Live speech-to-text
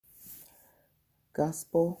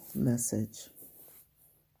Gospel message.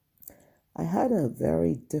 I had a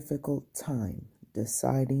very difficult time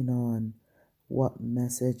deciding on what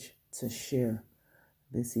message to share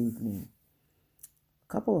this evening.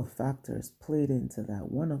 A couple of factors played into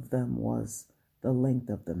that. One of them was the length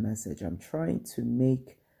of the message. I'm trying to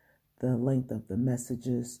make the length of the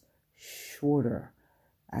messages shorter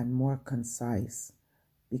and more concise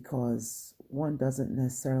because one doesn't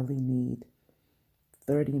necessarily need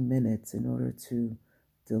 30 minutes in order to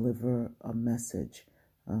deliver a message.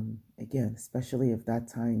 Again, especially if that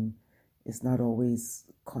time is not always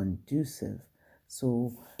conducive.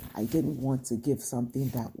 So I didn't want to give something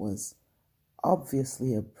that was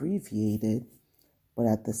obviously abbreviated, but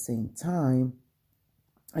at the same time,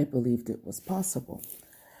 I believed it was possible.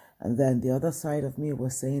 And then the other side of me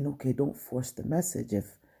was saying, okay, don't force the message.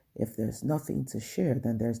 If there's nothing to share,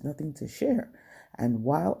 then there's nothing to share. And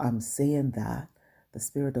while I'm saying that, the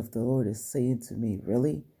Spirit of the Lord is saying to me,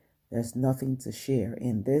 really? There's nothing to share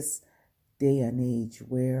in this day and age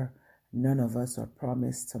where none of us are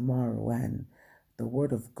promised tomorrow, and the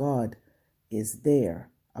Word of God is there,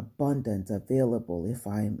 abundant, available. If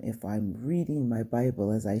I'm reading my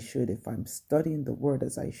Bible as I should, if I'm studying the Word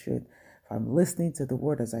as I should, if I'm listening to the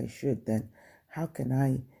Word as I should, then how can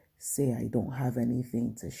I say I don't have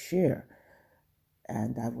anything to share?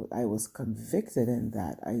 And I was convicted in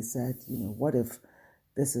that. I said, what if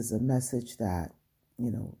this is a message that,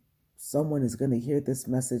 someone is going to hear this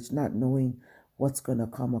message not knowing what's going to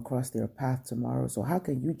come across their path tomorrow. So how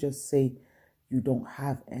can you just say you don't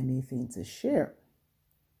have anything to share?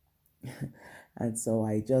 And so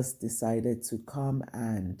I just decided to come,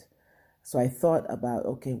 and so I thought about,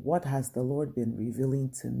 okay, what has the Lord been revealing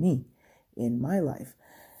to me in my life?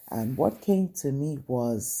 And what came to me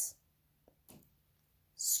was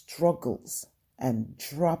struggles and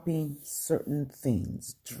dropping certain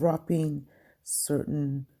things, dropping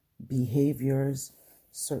certain behaviors,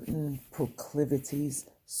 certain proclivities,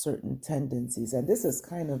 certain tendencies. And this has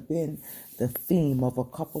kind of been the theme of a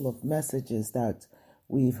couple of messages that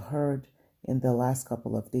we've heard in the last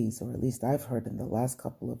couple of days, or at least I've heard in the last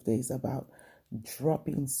couple of days, about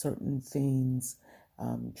dropping certain things,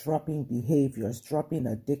 dropping behaviors, dropping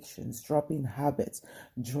addictions, dropping habits,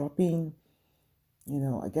 dropping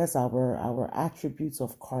I guess our attributes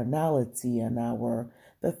of carnality and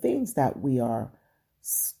the things that we are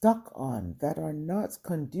stuck on that are not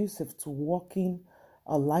conducive to walking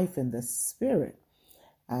a life in the Spirit.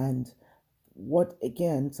 And what,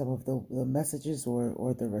 again, some of the messages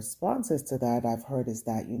or the responses to that I've heard is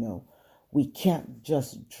that, we can't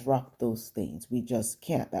just drop those things. We just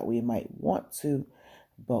can't. That we might want to,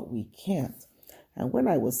 but we can't. And when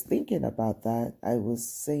I was thinking about that, I was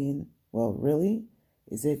saying, well, really?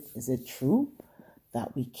 Is it true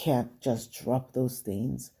that we can't just drop those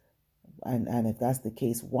things? And if that's the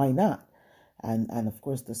case, why not? And of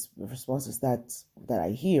course, the responses that I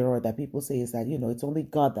hear or that people say is that, it's only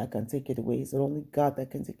God that can take it away. It's only God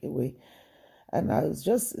that can take it away. And I was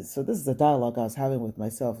so this is a dialogue I was having with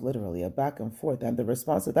myself, literally, a back and forth. And the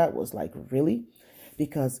response to that was like, really?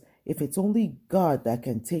 Because if it's only God that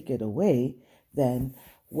can take it away, then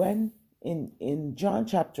when in John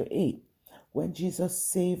chapter 8, when Jesus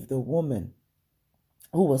saved the woman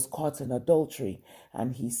who was caught in adultery,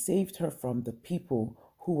 and he saved her from the people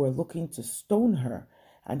who were looking to stone her,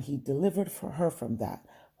 and he delivered her from that,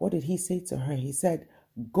 what did he say to her? He said,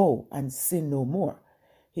 go and sin no more.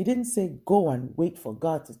 He didn't say go and wait for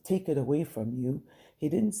God to take it away from you. He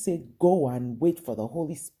didn't say go and wait for the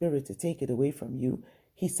Holy Spirit to take it away from you.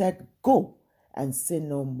 He said go and sin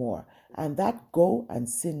no more. And that go and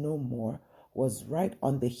sin no more was right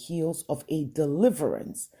on the heels of a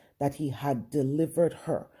deliverance that he had delivered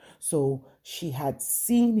her. So she had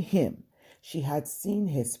seen him. She had seen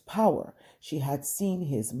his power. She had seen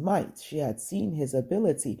his might. She had seen his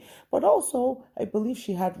ability. But also, I believe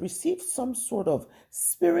she had received some sort of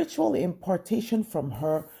spiritual impartation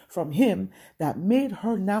from him, that made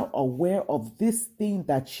her now aware of this thing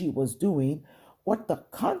that she was doing, what the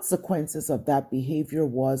consequences of that behavior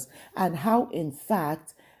was, and how, in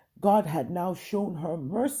fact, God had now shown her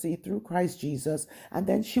mercy through Christ Jesus, and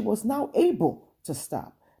then she was now able to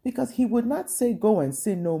stop, because he would not say go and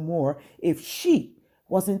sin no more if she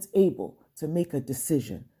wasn't able to make a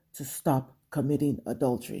decision to stop committing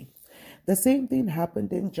adultery. The same thing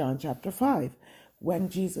happened in John chapter 5 when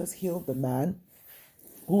Jesus healed the man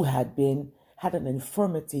who had an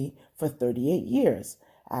infirmity for 38 years,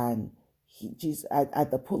 and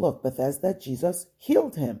at the pool of Bethesda, Jesus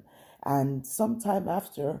healed him. And sometime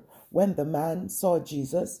after, when the man saw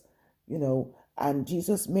Jesus, and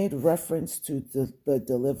Jesus made reference to the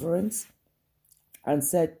deliverance and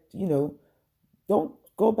said, don't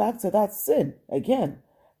go back to that sin again,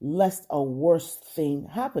 lest a worse thing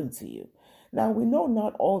happen to you. Now, we know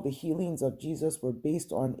not all the healings of Jesus were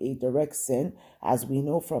based on a direct sin, as we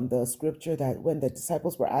know from the scripture that when the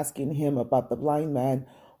disciples were asking him about the blind man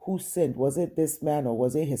who sinned, was it this man or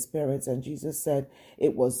was it his parents? And Jesus said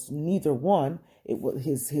it was neither one. It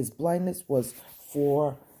was his blindness was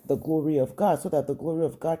for the glory of God, so that the glory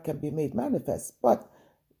of God can be made manifest. But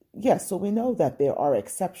yes, so we know that there are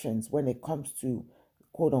exceptions when it comes to,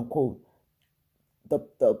 quote unquote,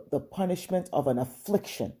 the punishment of an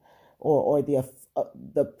affliction, or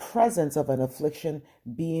the presence of an affliction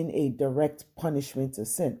being a direct punishment to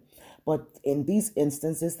sin. But in these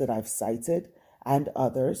instances that I've cited and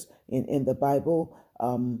others in the Bible,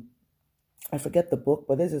 I forget the book,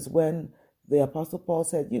 but this is when the Apostle Paul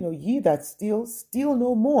said, ye that steal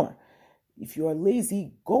no more. If you are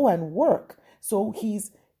lazy, go and work. So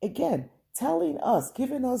he's, again, telling us,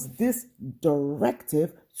 giving us this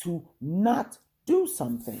directive to not do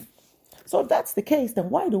something. So if that's the case, then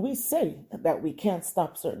why do we say that we can't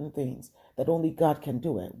stop certain things, that only God can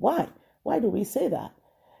do it? Why? Why do we say that?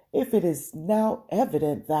 If it is now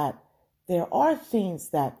evident that there are things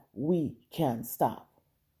that we can stop,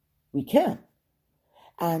 we can.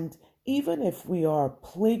 And even if we are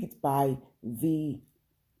plagued by the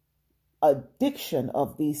addiction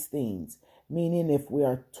of these things, meaning if we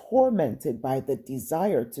are tormented by the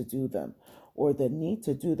desire to do them, or the need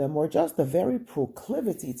to do them, or just the very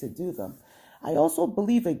proclivity to do them, I also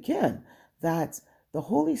believe again that the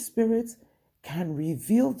Holy Spirit can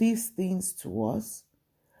reveal these things to us,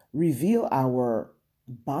 reveal our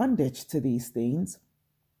bondage to these things,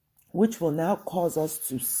 which will now cause us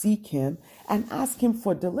to seek him and ask him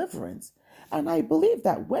for deliverance. And I believe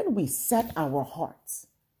that when we set our hearts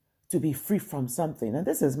to be free from something, and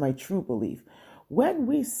this is my true belief, when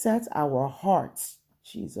we set our hearts,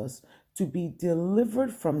 Jesus, to be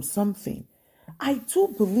delivered from something, I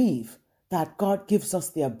do believe that God gives us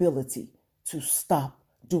the ability to stop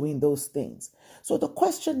doing those things. So the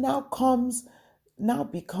question now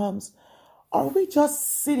becomes, are we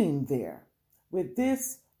just sitting there with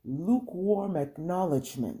this lukewarm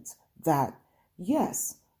acknowledgement that,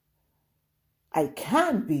 yes, I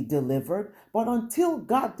can be delivered, but until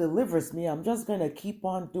God delivers me, I'm just going to keep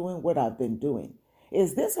on doing what I've been doing?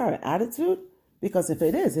 Is this our attitude? Because if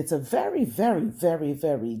it is, it's a very, very, very,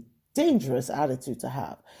 very dangerous attitude to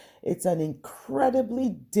have. It's an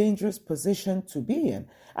incredibly dangerous position to be in.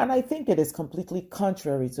 And I think it is completely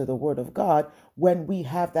contrary to the Word of God when we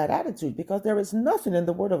have that attitude, because there is nothing in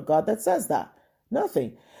the Word of God that says that.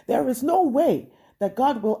 Nothing. There is no way that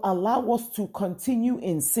God will allow us to continue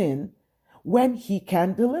in sin when he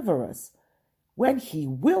can deliver us, when he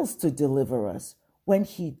wills to deliver us, when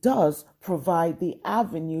he does provide the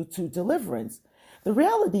avenue to deliverance. The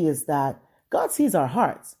reality is that God sees our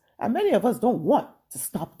hearts, and many of us don't want to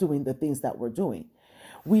stop doing the things that we're doing.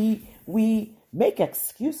 We make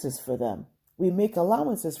excuses for them. We make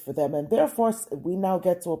allowances for them, and therefore we now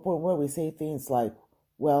get to a point where we say things like,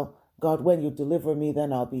 well, God, when you deliver me,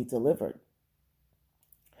 then I'll be delivered.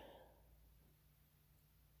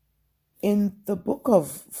 In the book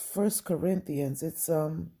of 1 Corinthians, it's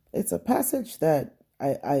a passage that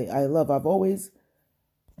I love.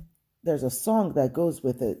 There's a song that goes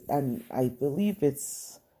with it, and I believe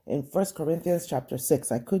it's in 1 Corinthians chapter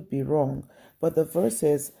 6. I could be wrong, but the verse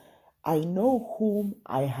is, I know whom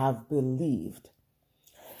I have believed,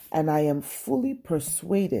 and I am fully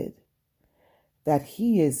persuaded that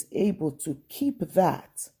he is able to keep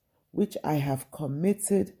that which I have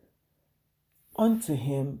committed unto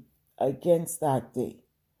him against that day.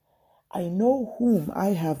 I know whom I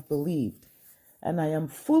have believed, and I am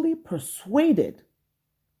fully persuaded.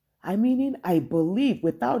 I believe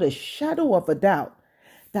without a shadow of a doubt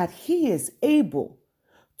that he is able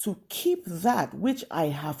to keep that which I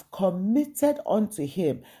have committed unto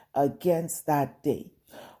him against that day.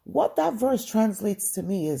 What that verse translates to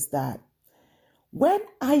me is that when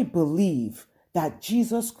I believe that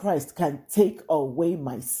Jesus Christ can take away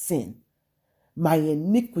my sin, my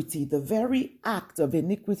iniquity, the very act of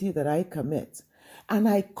iniquity that I commit, and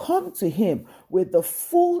I come to him with the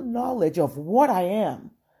full knowledge of what I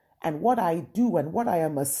am and what I do and what I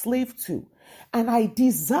am a slave to, and I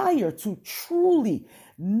desire to truly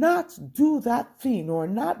not do that thing or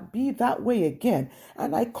not be that way again,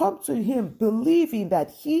 and I come to him believing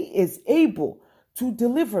that he is able to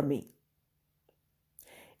deliver me.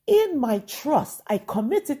 In my trust, I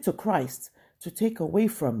commit it to Christ to take away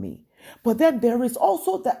from me. But then there is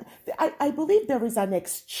also that, I believe there is an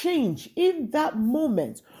exchange in that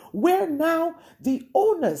moment where now the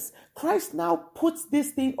onus, Christ now puts this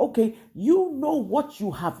thing, okay, you know what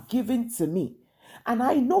you have given to me. And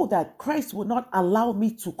I know that Christ will not allow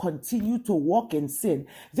me to continue to walk in sin.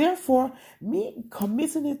 Therefore, me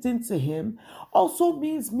committing it into him also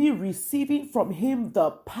means me receiving from him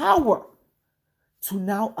the power to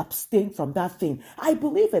now abstain from that thing. I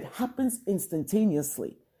believe it happens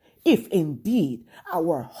instantaneously, if indeed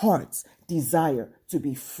our hearts desire to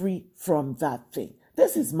be free from that thing.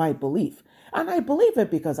 This is my belief. And I believe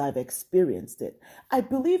it because I've experienced it. I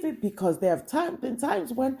believe it because there have been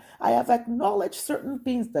times when I have acknowledged certain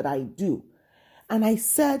things that I do. And I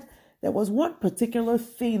said there was one particular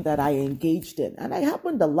thing that I engaged in. And it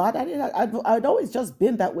happened a lot. I'd always just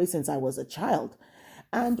been that way since I was a child.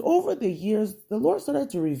 And over the years, the Lord started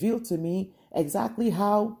to reveal to me exactly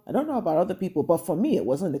how, I don't know about other people, but for me, it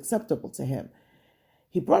wasn't acceptable to him.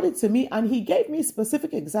 He brought it to me and he gave me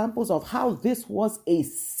specific examples of how this was a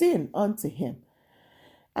sin unto him.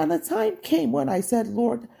 And a time came when I said,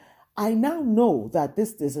 Lord, I now know that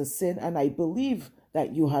this is a sin and I believe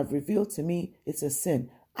that you have revealed to me it's a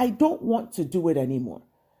sin. I don't want to do it anymore.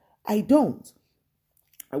 I don't.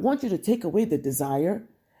 I want you to take away the desire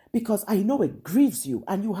because I know it grieves you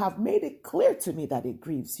and you have made it clear to me that it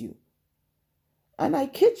grieves you. And I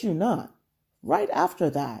kid you not, right after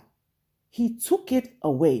that, he took it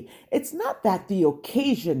away. It's not that the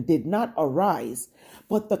occasion did not arise,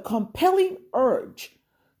 but the compelling urge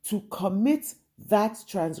to commit that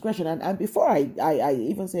transgression. And before I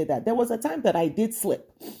even say that, there was a time that I did slip.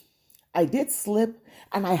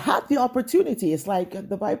 And I had the opportunity. It's like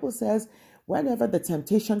the Bible says, whenever the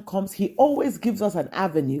temptation comes, he always gives us an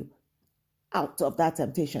avenue out of that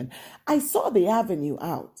temptation. I saw the avenue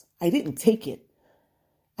out. I didn't take it.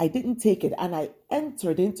 And I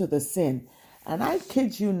entered into the sin. And I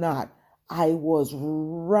kid you not, I was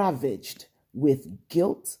ravaged with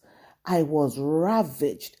guilt. I was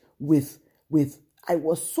ravaged I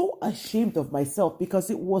was so ashamed of myself because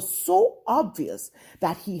it was so obvious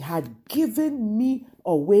that he had given me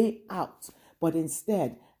a way out. But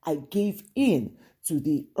instead, I gave in to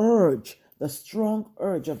the strong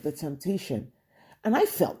urge of the temptation. And I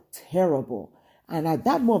felt terrible. And at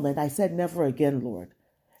that moment, I said, never again, Lord.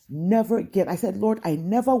 Never again. I said, Lord, I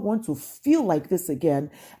never want to feel like this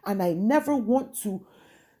again. And I never want to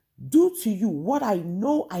do to you what I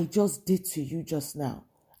know I just did to you just now.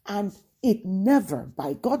 And it never,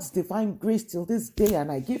 by God's divine grace till this day,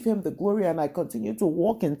 and I give him the glory and I continue to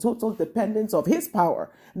walk in total dependence of his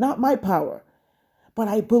power, not my power. But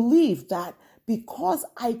I believe that because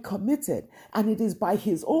I committed, and it is by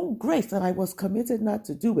his own grace that I was committed not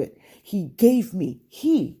to do it, he gave me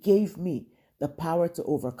the power to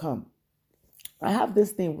overcome. I have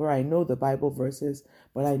this thing where I know the Bible verses,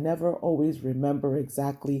 but I never always remember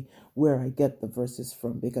exactly where I get the verses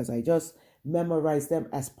from because I just memorize them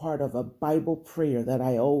as part of a Bible prayer that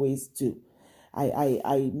I always do.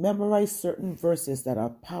 I memorize certain verses that are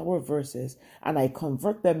power verses and I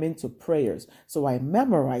convert them into prayers. So I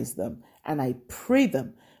memorize them and I pray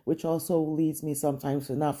them, which also leads me sometimes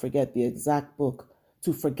to not forget the exact book,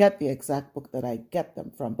 that I get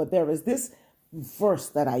them from. But there is this verse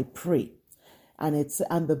that I pray, and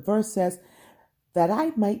the verse says that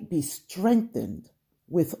I might be strengthened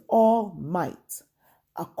with all might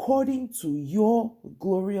according to your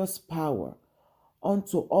glorious power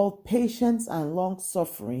unto all patience and long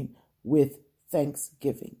suffering with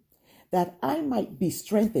thanksgiving, that I might be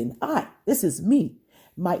strengthened. This is me,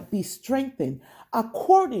 might be strengthened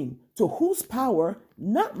according to whose power,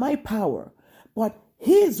 not my power, but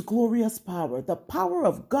his glorious power, the power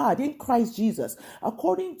of God in Christ Jesus,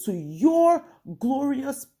 according to your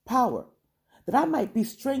glorious power, that I might be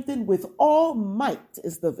strengthened with all might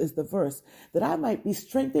is the verse, that I might be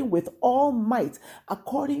strengthened with all might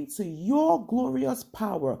according to your glorious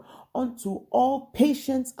power unto all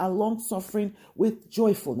patience and long suffering with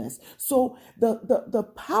joyfulness. So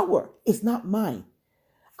the power is not mine.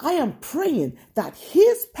 I am praying that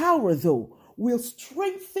his power, though, will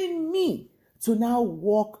strengthen me to now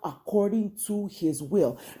walk according to his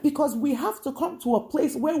will. Because we have to come to a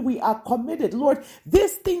place where we are committed. Lord,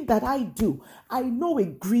 this thing that I do, I know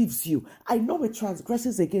it grieves you. I know it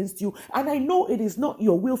transgresses against you. And I know it is not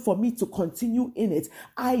your will for me to continue in it.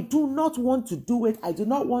 I do not want to do it. I do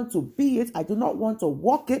not want to be it. I do not want to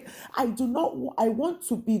walk it. I want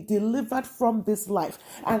to be delivered from this life.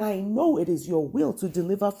 And I know it is your will to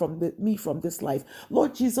deliver me from this life.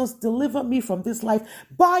 Lord Jesus, deliver me from this life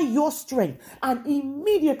by your strength. And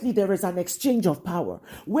immediately there is an exchange of power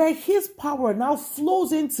where his power now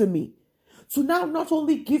flows into me to now not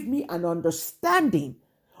only give me an understanding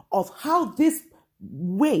of how this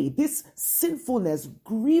sinfulness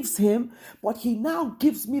grieves him, but he now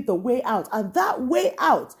gives me the way out. And that way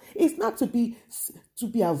out is not to to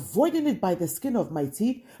be avoiding it by the skin of my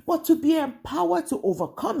teeth, but to be empowered to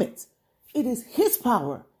overcome it. It is his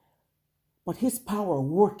power, but his power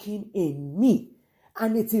working in me.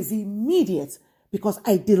 And it is immediate because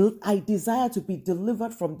I desire to be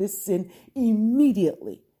delivered from this sin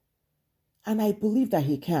immediately. And I believe that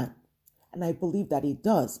he can. And I believe that he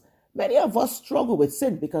does. Many of us struggle with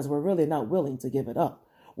sin because we're really not willing to give it up.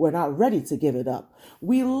 We're not ready to give it up.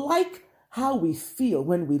 We like how we feel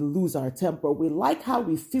when we lose our temper. We like how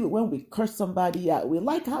we feel when we curse somebody out. We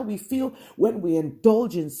like how we feel when we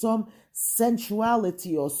indulge in some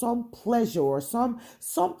sensuality or some pleasure or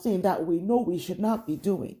something that we know we should not be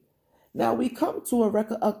doing. Now we come to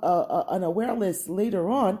an awareness later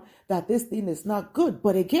on that this thing is not good.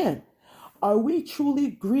 But again, are we truly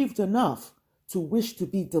grieved enough to wish to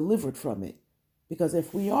be delivered from it? Because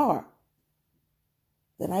if we are,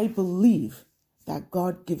 then I believe that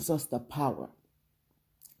God gives us the power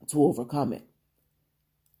to overcome it.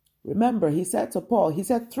 Remember, he said to Paul, he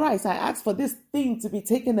said, thrice I asked for this thing to be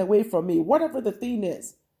taken away from me, whatever the thing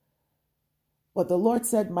is. But the Lord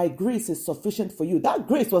said, my grace is sufficient for you. That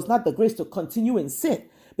grace was not the grace to continue in sin,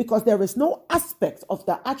 because there is no aspect of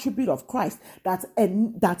the attribute of Christ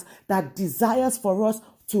that desires for us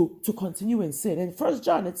to continue in sin. In 1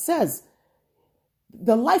 John, it says,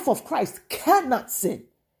 the life of Christ cannot sin.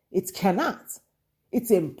 It cannot. It's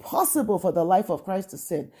impossible for the life of Christ to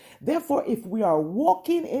sin. Therefore, if we are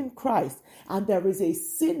walking in Christ and there is a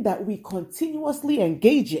sin that we continuously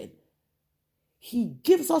engage in, he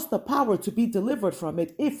gives us the power to be delivered from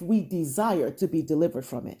it if we desire to be delivered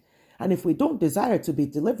from it. And if we don't desire to be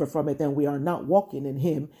delivered from it, then we are not walking in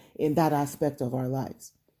him in that aspect of our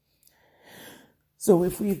lives. So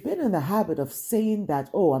if we've been in the habit of saying that,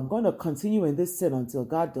 oh, I'm going to continue in this sin until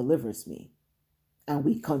God delivers me, and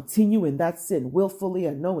we continue in that sin willfully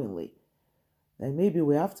and knowingly, then maybe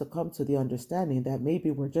we have to come to the understanding that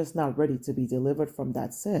maybe we're just not ready to be delivered from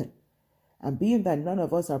that sin. And being that none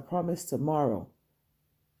of us are promised tomorrow,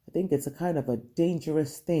 I think it's a kind of a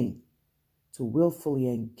dangerous thing to willfully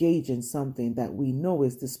engage in something that we know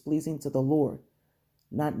is displeasing to the Lord,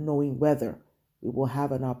 not knowing whether we will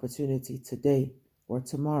have an opportunity today or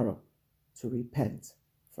tomorrow to repent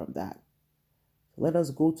from that. Let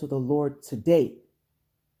us go to the Lord today,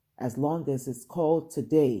 as long as it's called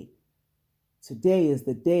today. Today is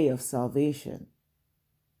the day of salvation.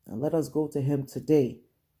 And let us go to him today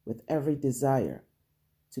with every desire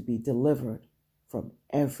to be delivered from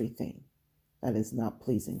everything that is not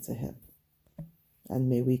pleasing to him. And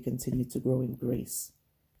may we continue to grow in grace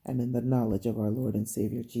and in the knowledge of our Lord and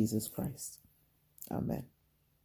Savior Jesus Christ. Amen.